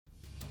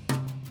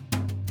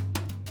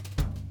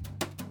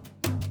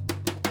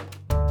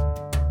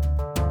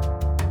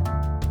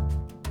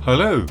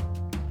Hello,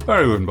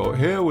 Barry Winbott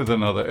here with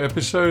another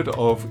episode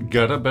of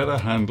Get a Better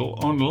Handle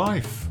on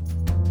Life.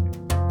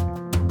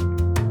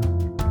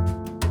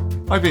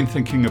 I've been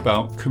thinking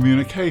about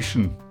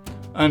communication,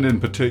 and in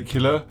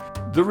particular,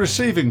 the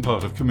receiving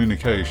part of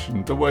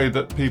communication, the way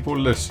that people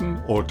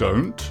listen or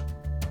don't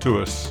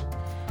to us.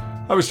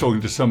 I was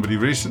talking to somebody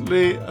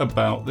recently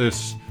about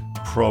this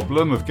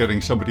problem of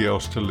getting somebody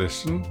else to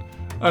listen,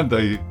 and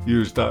they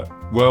used that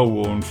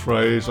well-worn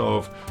phrase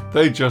of,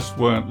 they just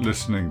weren't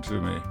listening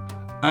to me.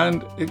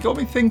 And it got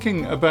me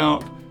thinking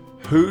about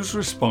who's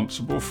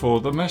responsible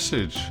for the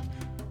message.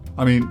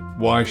 I mean,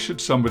 why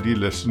should somebody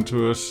listen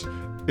to us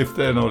if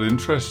they're not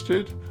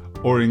interested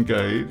or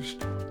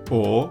engaged,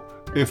 or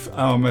if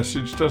our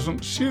message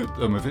doesn't suit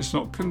them, if it's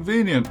not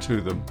convenient to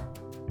them?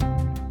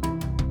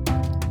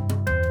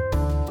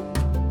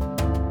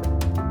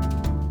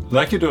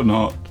 Like it or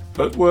not,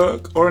 at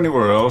work or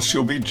anywhere else,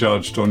 you'll be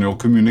judged on your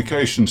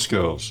communication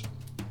skills.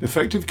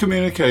 Effective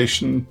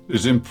communication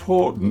is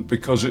important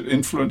because it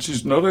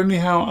influences not only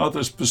how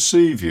others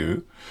perceive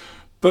you,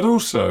 but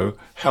also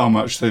how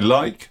much they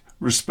like,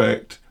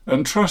 respect,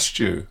 and trust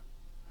you.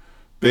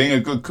 Being a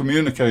good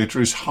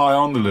communicator is high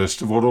on the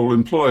list of what all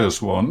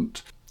employers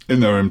want in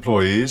their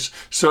employees,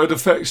 so it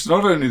affects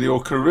not only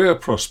your career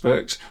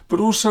prospects, but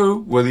also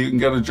whether you can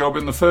get a job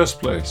in the first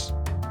place.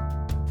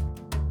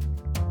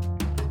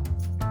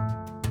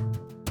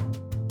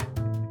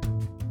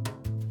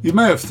 You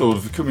may have thought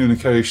of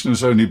communication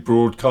as only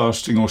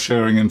broadcasting or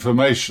sharing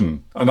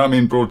information, and I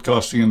mean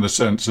broadcasting in the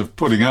sense of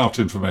putting out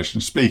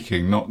information,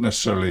 speaking, not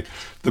necessarily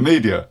the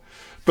media.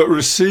 But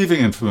receiving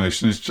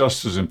information is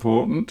just as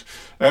important.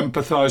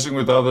 Empathizing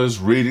with others,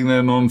 reading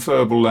their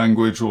non-verbal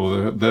language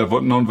or their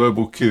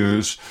non-verbal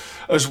cues,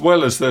 as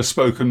well as their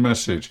spoken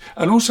message.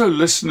 And also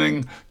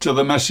listening to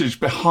the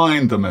message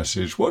behind the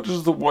message. What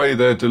does the way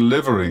they're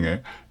delivering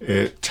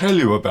it tell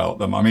you about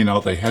them? I mean,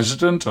 are they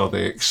hesitant? Are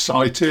they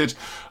excited?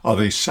 Are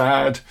they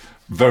sad?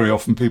 Very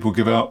often people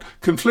give out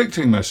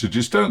conflicting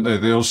messages, don't they?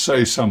 They'll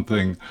say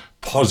something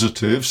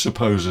positive,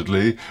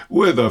 supposedly,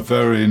 with a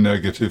very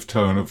negative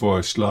tone of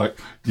voice, like,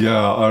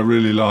 yeah, I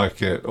really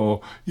like it, or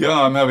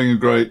yeah, I'm having a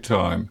great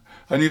time.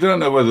 And you don't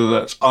know whether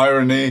that's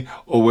irony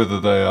or whether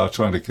they are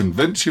trying to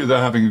convince you they're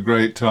having a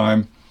great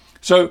time.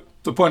 So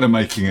the point I'm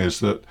making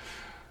is that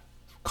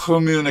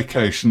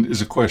communication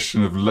is a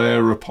question of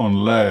layer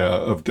upon layer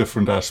of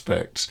different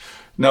aspects.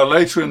 Now,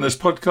 later in this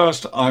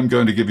podcast, I'm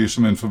going to give you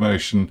some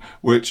information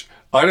which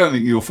I don't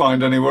think you'll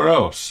find anywhere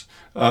else.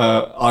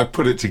 I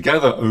put it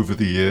together over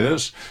the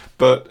years,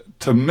 but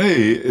to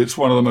me, it's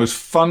one of the most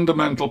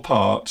fundamental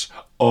parts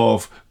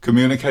of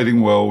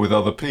communicating well with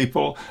other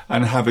people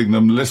and having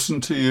them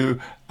listen to you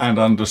and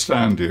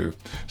understand you.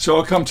 So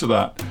I'll come to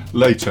that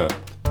later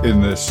in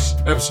this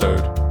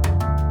episode.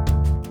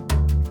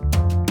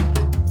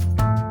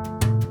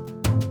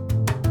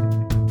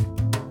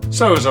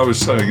 So as I was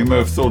saying, you may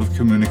have thought of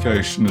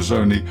communication as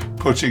only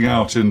putting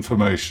out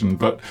information,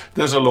 but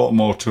there's a lot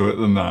more to it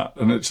than that.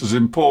 And it's as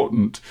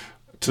important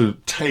to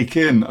take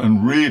in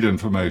and read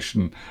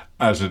information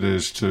as it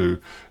is to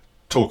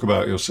talk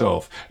about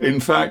yourself. In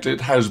fact,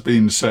 it has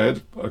been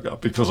said,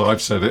 because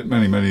I've said it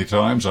many, many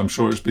times, I'm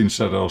sure it's been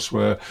said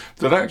elsewhere,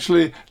 that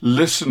actually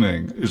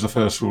listening is the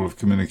first rule of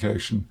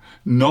communication,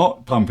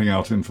 not pumping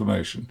out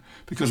information.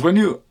 Because when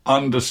you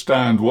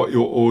understand what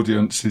your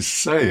audience is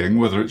saying,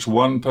 whether it's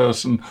one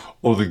person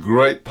or the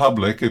great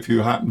public, if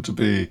you happen to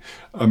be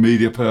a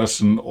media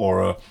person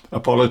or a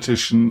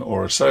politician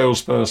or a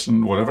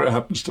salesperson, whatever it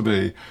happens to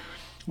be,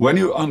 when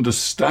you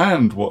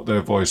understand what their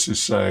voice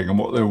is saying and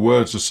what their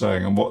words are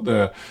saying and what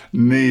their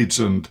needs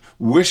and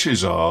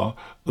wishes are,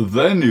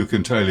 then you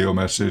can tailor your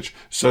message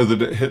so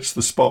that it hits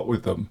the spot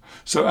with them.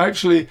 So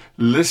actually,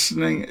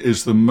 listening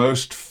is the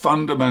most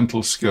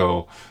fundamental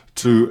skill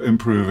to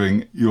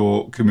improving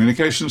your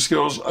communication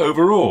skills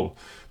overall.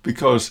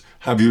 Because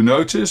have you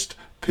noticed,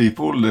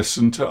 people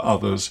listen to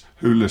others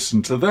who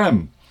listen to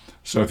them.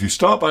 So if you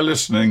start by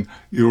listening,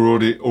 you're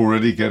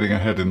already getting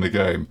ahead in the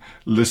game,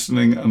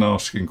 listening and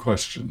asking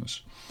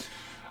questions.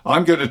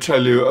 I'm going to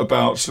tell you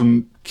about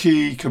some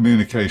key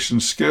communication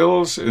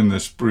skills in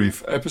this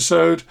brief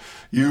episode.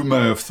 You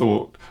may have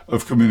thought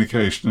of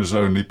communication as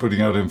only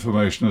putting out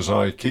information, as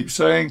I keep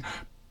saying,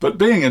 but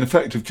being an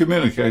effective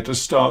communicator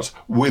starts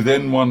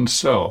within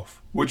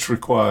oneself, which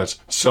requires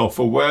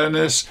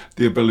self-awareness,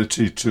 the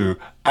ability to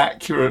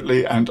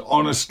accurately and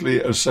honestly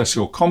assess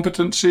your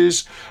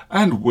competencies,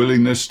 and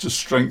willingness to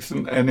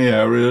strengthen any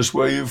areas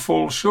where you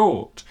fall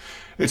short.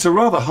 It's a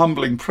rather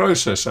humbling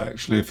process,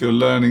 actually, if you're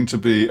learning to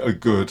be a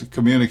good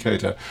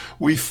communicator.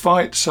 We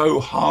fight so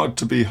hard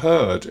to be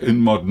heard in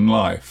modern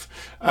life,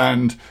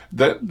 and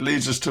that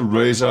leads us to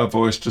raise our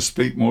voice, to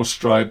speak more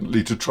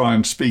stridently, to try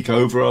and speak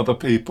over other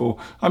people.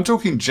 I'm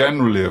talking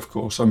generally, of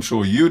course. I'm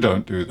sure you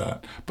don't do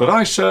that, but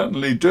I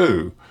certainly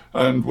do.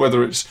 And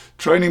whether it's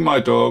training my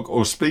dog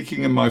or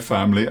speaking in my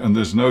family, and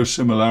there's no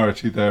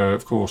similarity there,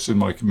 of course, in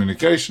my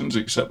communications,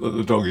 except that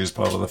the dog is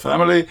part of the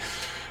family,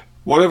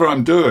 Whatever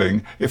I'm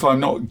doing, if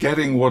I'm not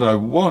getting what I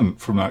want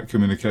from that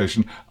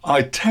communication,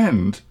 I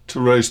tend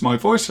to raise my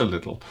voice a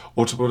little,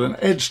 or to put an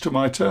edge to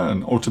my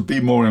tone, or to be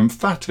more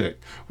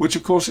emphatic, which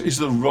of course is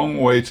the wrong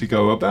way to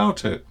go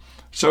about it.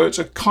 So it's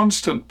a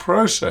constant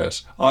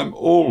process. I'm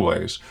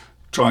always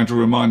trying to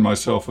remind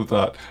myself of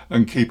that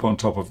and keep on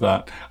top of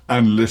that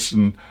and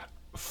listen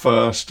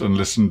first and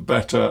listen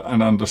better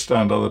and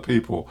understand other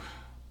people.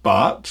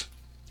 But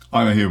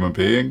I'm a human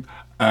being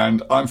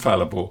and I'm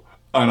fallible.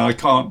 And I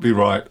can't be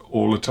right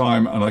all the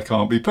time, and I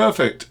can't be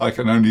perfect. I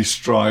can only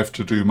strive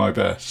to do my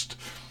best.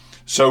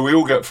 So we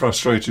all get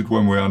frustrated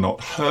when we are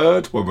not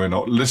heard, when we're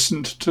not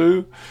listened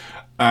to,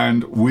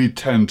 and we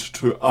tend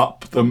to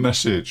up the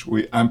message.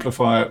 We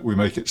amplify it, we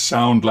make it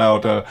sound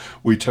louder,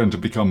 we tend to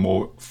become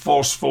more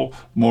forceful,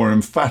 more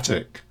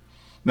emphatic.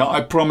 Now,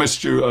 I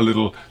promised you a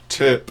little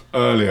tip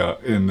earlier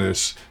in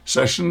this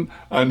session,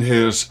 and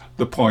here's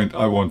the point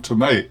I want to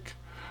make,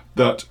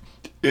 that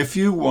if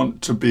you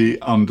want to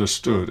be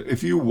understood,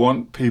 if you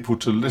want people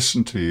to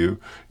listen to you,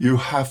 you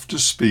have to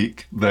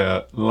speak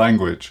their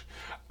language.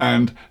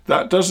 And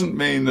that doesn't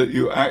mean that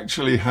you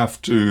actually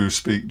have to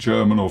speak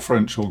German or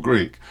French or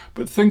Greek.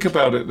 But think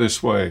about it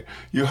this way.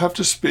 You have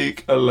to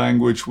speak a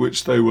language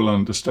which they will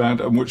understand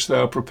and which they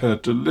are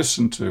prepared to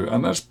listen to.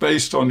 And that's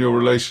based on your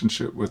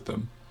relationship with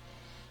them.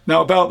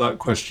 Now, about that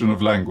question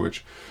of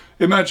language,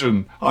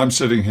 imagine I'm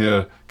sitting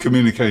here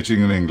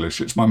communicating in English.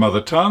 It's my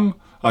mother tongue.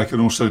 I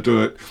can also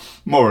do it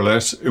more or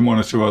less in one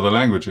or two other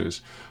languages.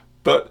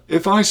 But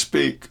if I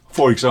speak,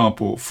 for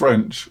example,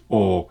 French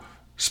or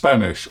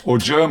Spanish or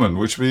German,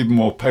 which would be even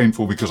more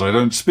painful because I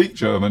don't speak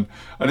German,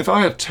 and if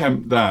I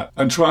attempt that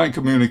and try and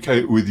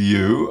communicate with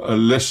you, a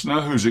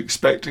listener who's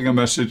expecting a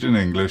message in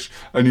English,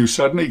 and you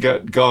suddenly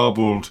get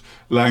garbled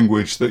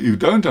language that you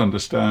don't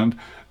understand,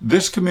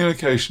 this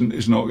communication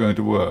is not going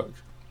to work.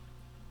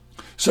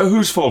 So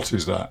whose fault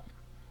is that?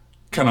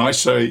 Can I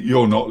say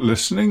you're not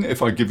listening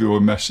if I give you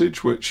a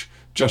message which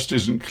just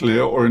isn't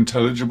clear or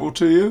intelligible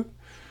to you?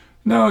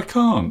 No, I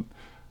can't.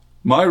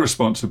 My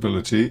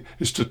responsibility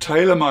is to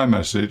tailor my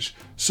message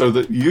so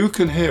that you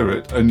can hear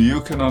it and you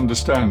can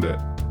understand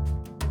it.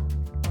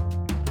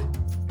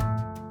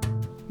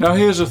 Now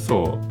here's a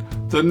thought.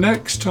 The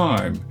next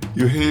time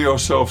you hear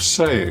yourself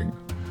saying,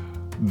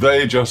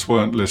 "They just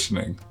weren't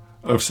listening,"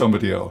 of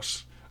somebody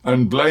else,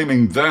 and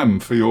blaming them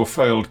for your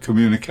failed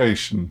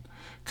communication,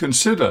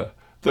 consider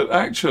that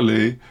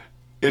actually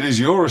it is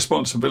your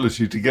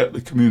responsibility to get the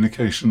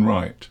communication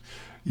right.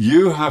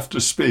 You have to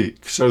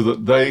speak so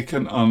that they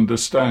can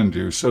understand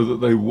you, so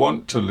that they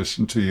want to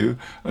listen to you,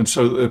 and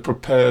so that they're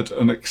prepared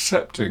and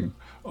accepting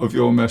of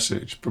your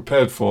message,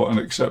 prepared for and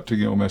accepting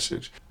your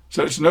message.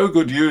 So it's no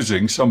good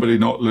using somebody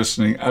not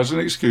listening as an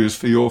excuse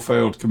for your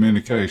failed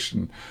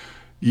communication.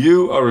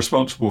 You are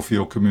responsible for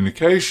your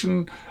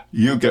communication,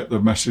 you get the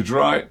message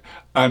right,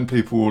 and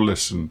people will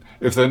listen.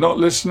 If they're not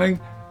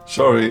listening,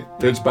 sorry,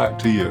 it's back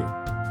to you.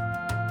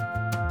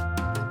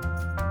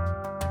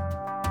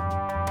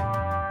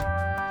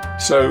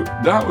 So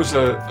that was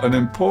an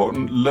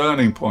important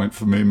learning point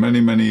for me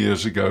many, many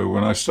years ago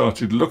when I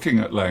started looking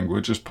at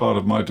language as part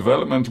of my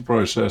developmental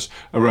process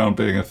around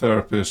being a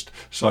therapist,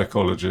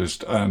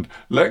 psychologist, and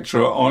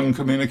lecturer on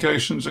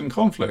communications and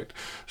conflict.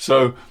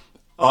 So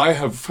I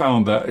have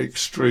found that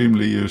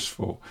extremely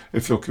useful.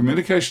 If your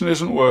communication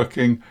isn't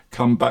working,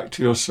 come back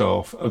to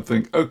yourself and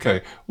think,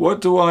 okay,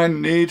 what do I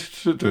need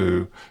to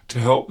do to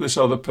help this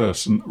other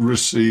person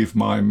receive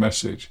my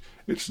message?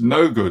 It's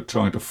no good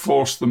trying to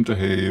force them to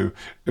hear you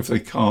if they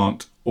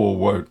can't or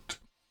won't.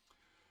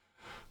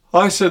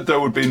 I said there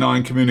would be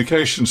 9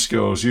 communication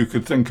skills you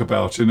could think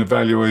about in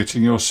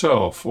evaluating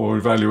yourself or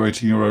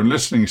evaluating your own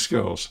listening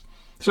skills.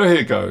 So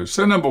here goes.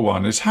 So number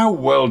 1 is, how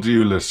well do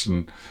you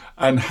listen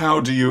and how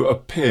do you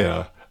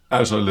appear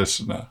as a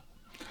listener?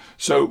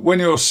 So when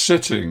you're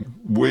sitting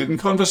in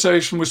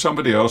conversation with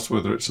somebody else,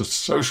 whether it's a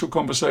social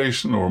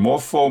conversation or a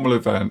more formal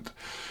event,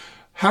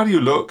 how do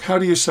you look? How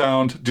do you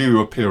sound? Do you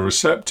appear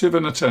receptive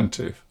and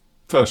attentive?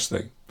 First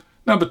thing.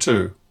 Number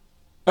 2,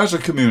 as a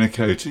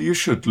communicator, you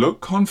should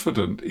look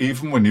confident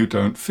even when you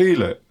don't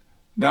feel it.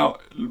 Now,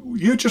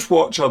 you just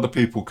watch other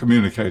people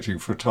communicating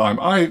for a time.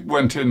 I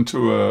went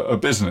into a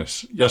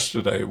business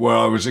yesterday where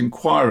I was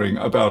inquiring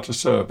about a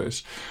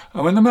service.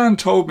 And when the man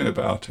told me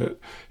about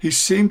it, he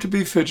seemed to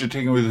be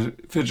fidgeting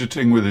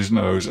with his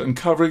nose and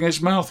covering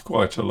his mouth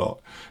quite a lot.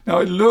 Now,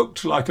 it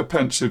looked like a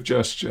pensive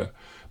gesture.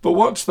 But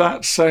what's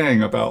that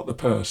saying about the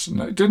person?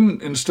 It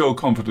didn't instill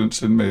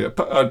confidence in me.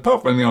 Apart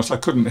from anything else, I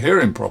couldn't hear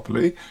him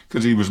properly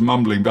because he was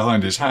mumbling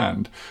behind his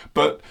hand.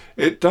 But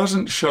it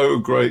doesn't show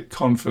great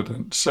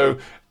confidence. So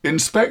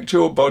inspect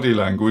your body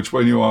language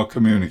when you are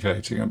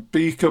communicating and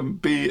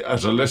be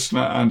as a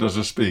listener and as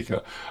a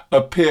speaker.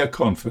 Appear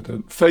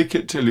confident. Fake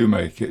it till you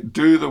make it.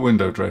 Do the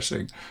window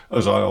dressing,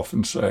 as I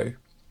often say.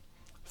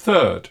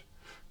 Third,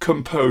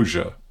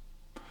 composure.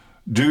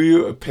 Do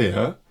you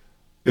appear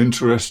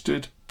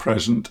interested,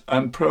 present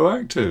and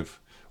proactive?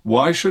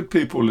 Why should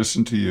people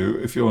listen to you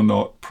if you're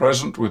not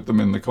present with them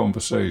in the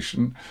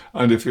conversation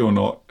and if you're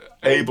not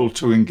able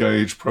to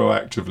engage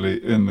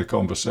proactively in the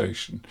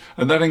conversation?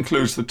 And that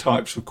includes the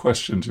types of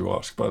questions you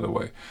ask, by the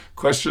way.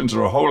 Questions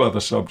are a whole other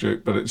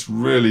subject, but it's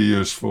really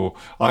useful.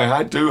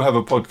 I do have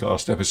a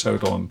podcast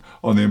episode on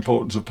the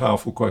importance of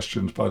powerful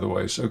questions, by the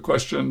way. So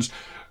questions,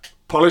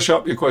 polish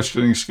up your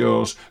questioning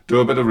skills, do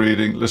a bit of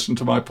reading, listen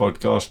to my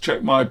podcast,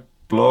 check my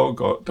blog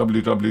at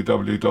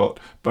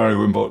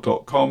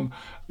www.barrywimborne.com.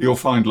 You'll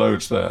find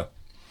loads there.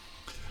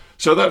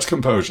 So that's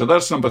composure.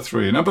 That's number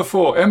 3. Number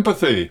 4,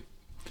 empathy.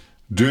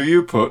 Do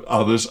you put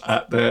others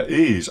at their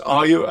ease?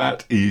 Are you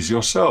at ease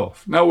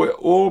yourself? Now, we're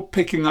all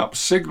picking up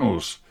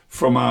signals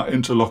from our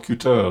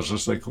interlocutors,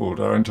 as they called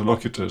our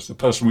interlocutors, the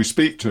person we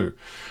speak to.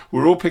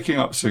 We're all picking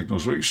up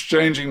signals. We're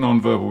exchanging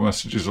nonverbal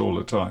messages all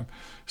the time.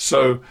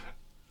 So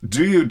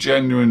do you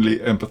genuinely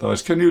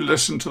empathize? Can you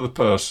listen to the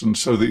person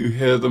so that you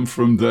hear them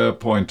from their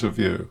point of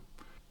view?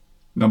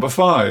 Number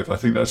 5, I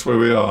think that's where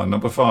we are.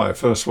 Number 5,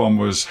 first one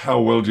was how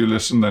well do you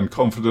listen, then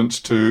confidence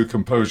 2,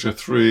 composure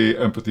 3,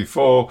 empathy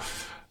 4.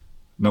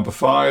 Number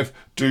 5,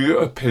 do you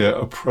appear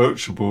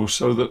approachable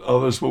so that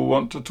others will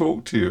want to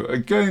talk to you?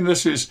 Again,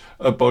 this is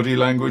a body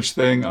language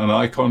thing, an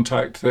eye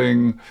contact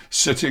thing,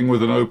 sitting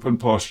with an open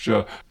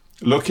posture,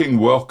 looking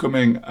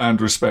welcoming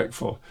and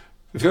respectful.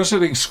 If you're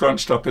sitting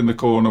scrunched up in the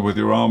corner with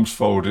your arms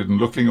folded and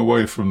looking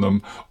away from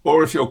them,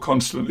 or if you're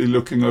constantly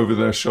looking over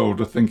their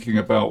shoulder thinking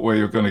about where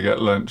you're going to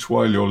get lunch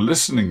while you're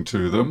listening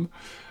to them,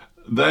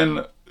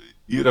 then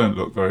you don't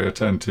look very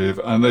attentive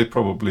and they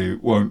probably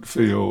won't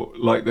feel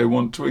like they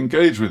want to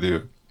engage with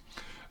you.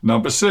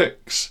 Number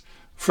 6,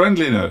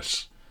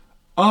 friendliness.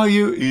 Are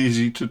you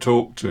easy to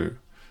talk to?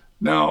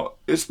 Now,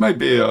 it may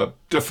be a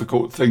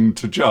difficult thing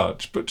to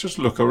judge, but just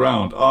look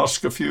around,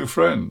 ask a few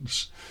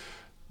friends.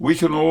 We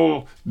can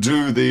all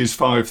do these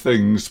 5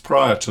 things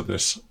prior to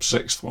this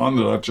 6th one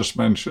that I've just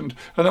mentioned,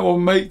 and it will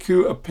make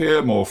you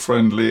appear more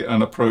friendly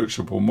and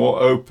approachable,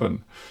 more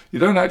open. You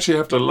don't actually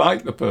have to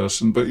like the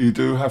person, but you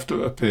do have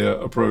to appear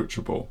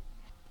approachable.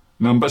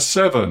 Number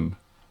 7,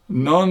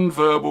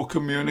 non-verbal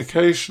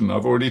communication.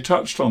 I've already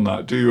touched on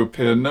that. Do you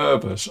appear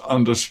nervous,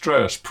 under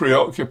stress,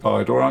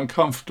 preoccupied, or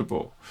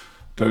uncomfortable?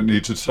 Don't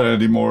need to say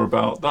any more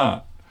about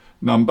that.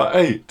 Number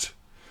 8,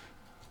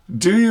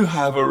 do you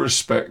have a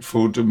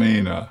respectful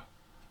demeanour?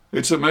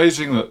 It's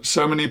amazing that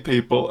so many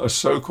people are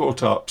so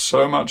caught up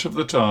so much of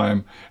the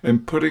time in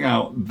putting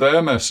out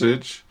their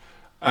message,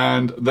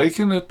 and they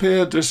can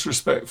appear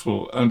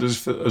disrespectful and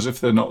as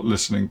if they're not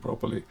listening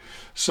properly.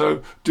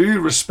 So do you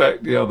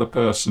respect the other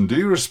person? Do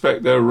you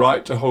respect their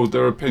right to hold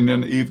their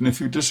opinion even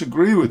if you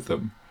disagree with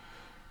them?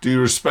 Do you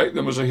respect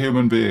them as a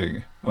human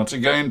being? Once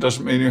again,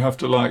 doesn't mean you have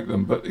to like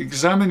them, but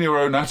examine your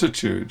own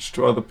attitudes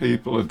to other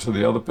people and to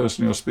the other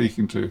person you're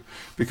speaking to,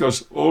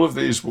 because all of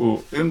these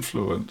will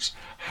influence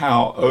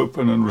how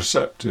open and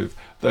receptive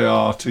they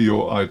are to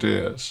your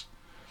ideas.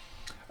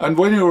 And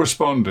when you're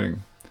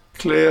responding,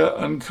 clear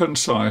and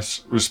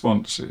concise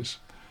responses.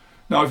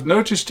 Now, I've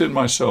noticed in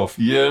myself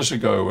years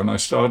ago when I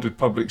started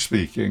public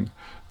speaking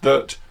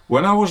that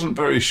when I wasn't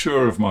very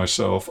sure of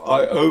myself,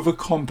 I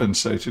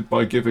overcompensated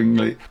by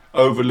giving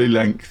overly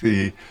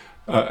lengthy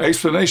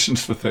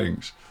explanations for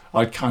things.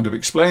 I'd kind of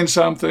explain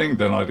something,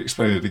 then I'd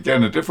explain it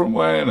again a different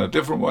way and a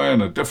different way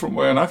and a different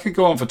way, and I could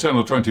go on for 10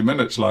 or 20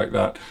 minutes like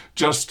that,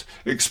 just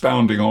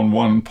expounding on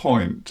one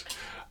point.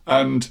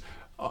 And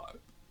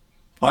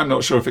I'm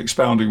not sure if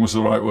expounding was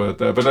the right word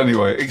there, but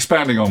anyway,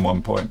 expanding on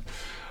one point.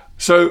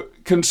 So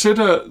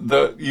consider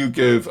that you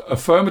give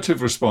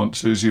affirmative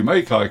responses, you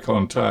make eye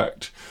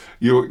contact,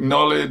 you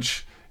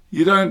acknowledge.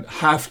 You don't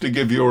have to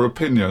give your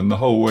opinion the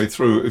whole way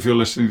through if you're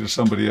listening to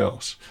somebody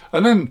else.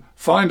 And then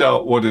find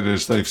out what it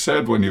is they've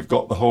said when you've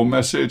got the whole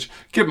message.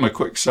 Give them a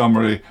quick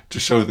summary to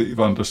show that you've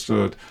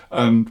understood.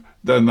 And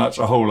then that's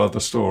a whole other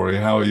story,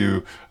 how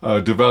you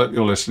develop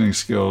your listening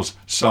skills,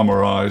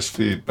 summarize,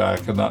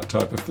 feedback, and that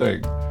type of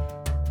thing.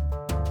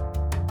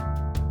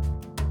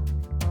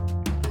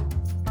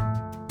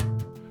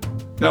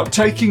 Now,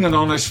 taking an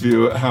honest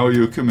view at how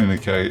you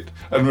communicate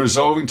and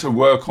resolving to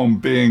work on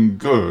being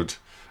good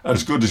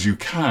as you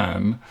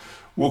can,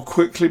 will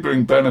quickly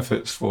bring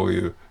benefits for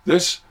you.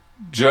 This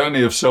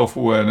journey of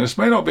self-awareness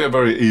may not be a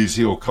very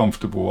easy or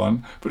comfortable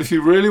one, but if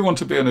you really want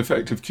to be an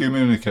effective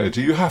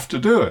communicator, you have to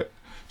do it.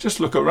 Just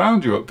look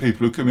around you at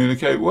people who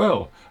communicate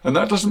well. And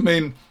that doesn't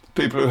mean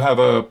people who have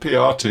a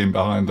PR team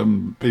behind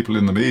them, people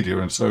in the media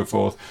and so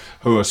forth,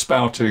 who are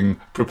spouting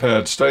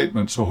prepared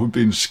statements or who've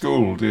been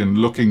schooled in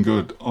looking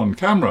good on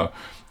camera.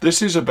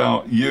 This is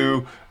about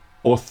you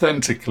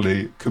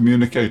authentically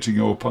communicating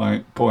your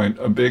point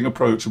and being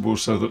approachable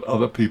so that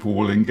other people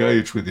will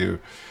engage with you.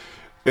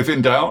 If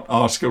in doubt,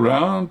 ask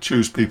around,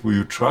 choose people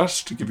you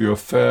trust to give you a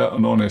fair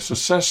and honest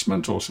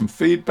assessment or some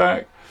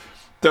feedback.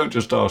 Don't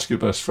just ask your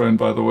best friend,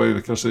 by the way,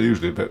 because they're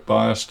usually a bit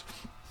biased.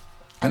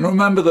 And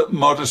remember that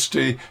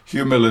modesty,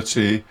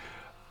 humility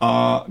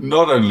are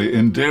not only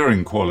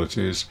endearing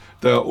qualities,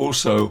 they are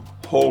also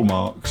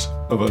hallmarks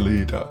of a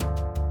leader.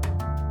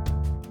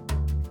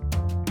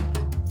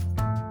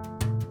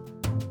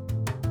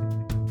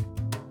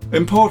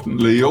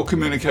 Importantly, your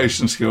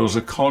communication skills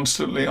are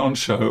constantly on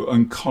show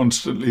and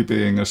constantly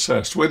being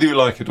assessed, whether you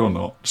like it or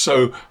not.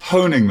 So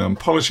honing them,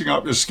 polishing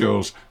up your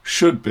skills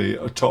should be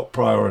a top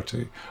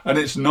priority. And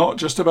it's not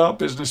just about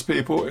business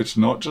people, it's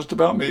not just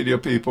about media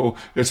people,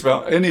 it's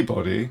about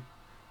anybody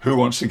who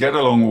wants to get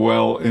along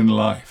well in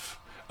life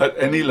at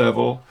any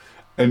level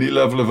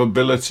of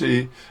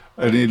ability,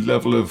 any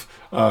level of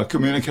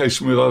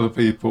communication with other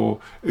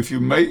people. If you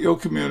make your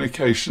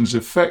communications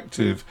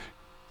effective,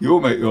 you'll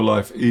make your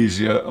life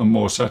easier and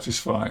more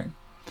satisfying.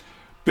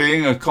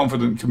 Being a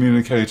confident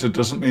communicator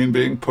doesn't mean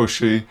being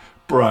pushy,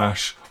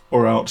 brash,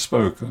 or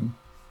outspoken.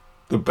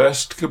 The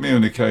best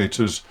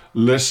communicators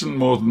listen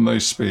more than they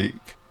speak,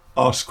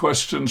 ask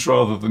questions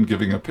rather than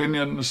giving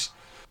opinions,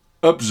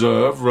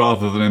 observe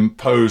rather than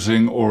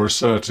imposing or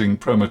asserting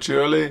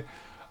prematurely,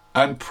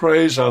 and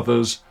praise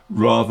others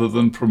rather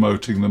than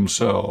promoting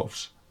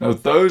themselves. Now,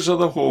 those are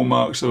the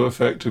hallmarks of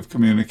effective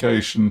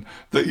communication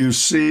that you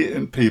see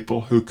in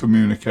people who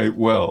communicate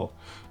well.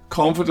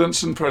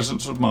 Confidence and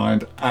presence of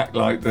mind act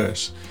like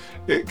this.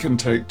 It can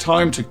take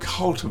time to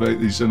cultivate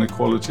these inner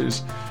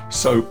qualities,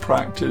 so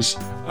practice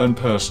and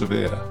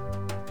persevere.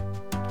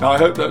 Now, I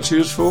hope that's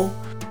useful.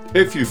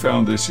 If you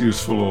found this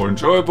useful or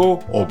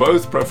enjoyable, or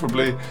both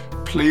preferably,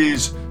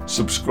 please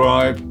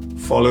subscribe,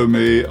 follow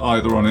me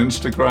either on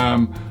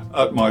Instagram,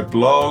 at my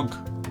blog,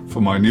 for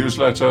my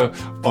newsletter,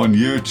 on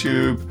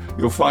YouTube.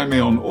 You'll find me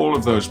on all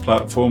of those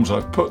platforms.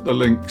 I've put the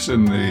links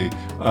in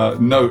the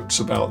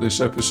notes about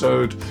this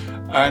episode.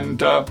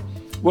 And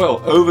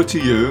over to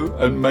you,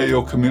 and may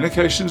your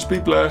communications be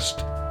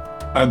blessed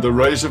and the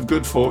rays of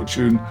good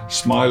fortune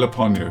smile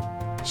upon you.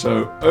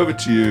 So over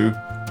to you,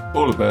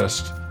 all the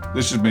best.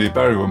 This is me,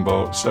 Barry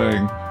Wimbolt,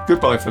 saying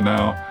goodbye for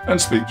now and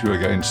speak to you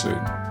again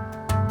soon.